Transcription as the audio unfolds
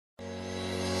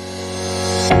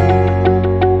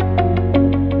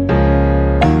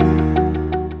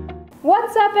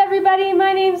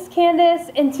my name's Candice,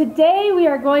 and today we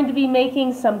are going to be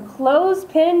making some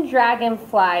clothespin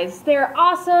dragonflies. They're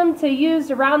awesome to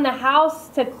use around the house,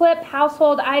 to clip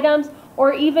household items,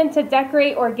 or even to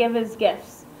decorate or give as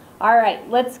gifts. Alright,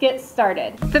 let's get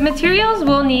started. The materials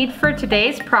we'll need for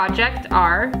today's project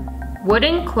are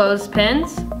wooden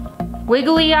clothespins,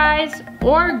 wiggly eyes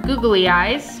or googly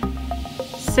eyes,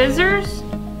 scissors,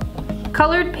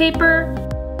 colored paper,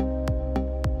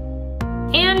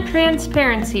 and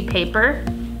transparency paper,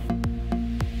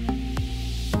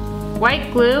 white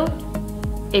glue,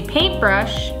 a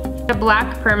paintbrush, a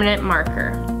black permanent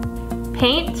marker,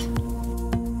 paint,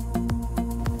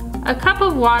 a cup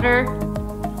of water.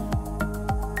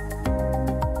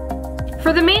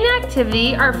 For the main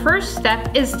activity, our first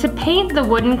step is to paint the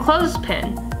wooden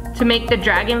clothespin to make the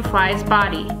dragonfly's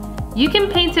body. You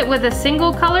can paint it with a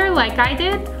single color like I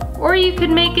did, or you could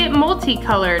make it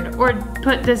multicolored or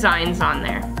put designs on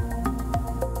there.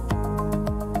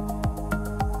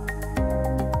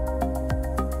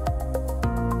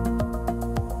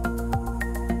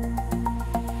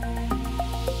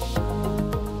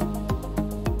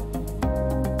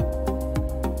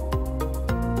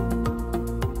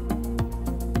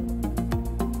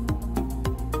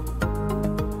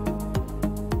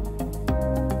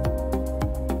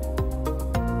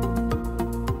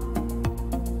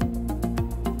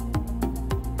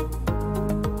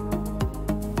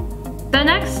 The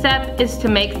next step is to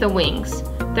make the wings.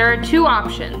 There are two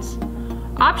options.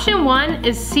 Option 1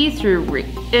 is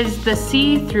the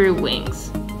see-through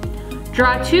wings.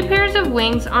 Draw 2 pairs of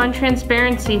wings on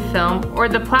transparency film or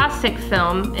the plastic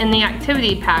film in the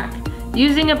activity pack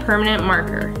using a permanent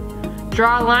marker.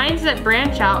 Draw lines that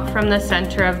branch out from the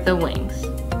center of the wings.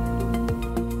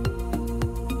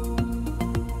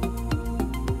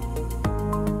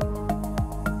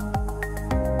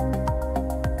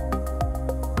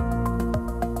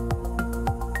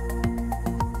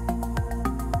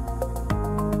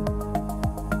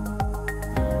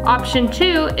 Option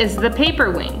 2 is the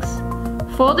paper wings.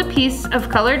 Fold a piece of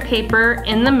colored paper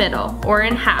in the middle or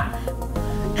in half.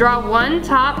 Draw one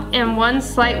top and one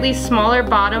slightly smaller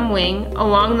bottom wing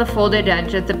along the folded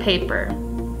edge of the paper.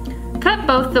 Cut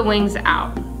both the wings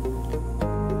out.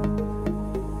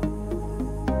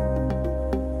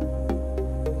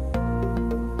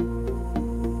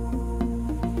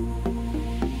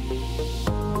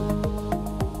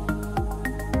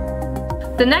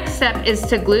 The next step is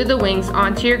to glue the wings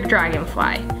onto your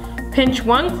dragonfly. Pinch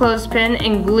one clothespin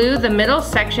and glue the middle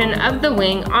section of the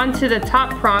wing onto the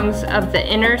top prongs of the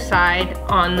inner side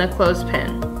on the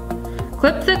clothespin.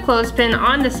 Clip the clothespin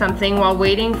onto something while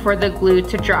waiting for the glue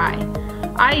to dry.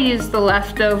 I use the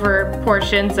leftover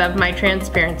portions of my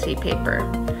transparency paper.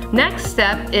 Next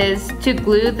step is to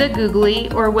glue the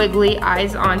googly or wiggly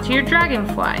eyes onto your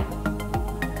dragonfly.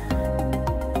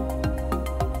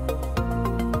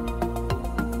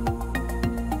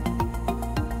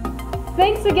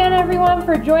 Thanks again everyone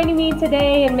for joining me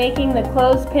today in making the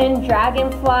clothespin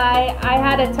dragonfly. I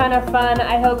had a ton of fun.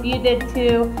 I hope you did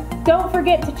too. Don't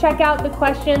forget to check out the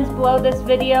questions below this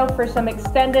video for some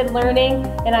extended learning,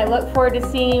 and I look forward to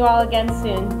seeing you all again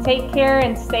soon. Take care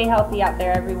and stay healthy out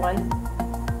there, everyone.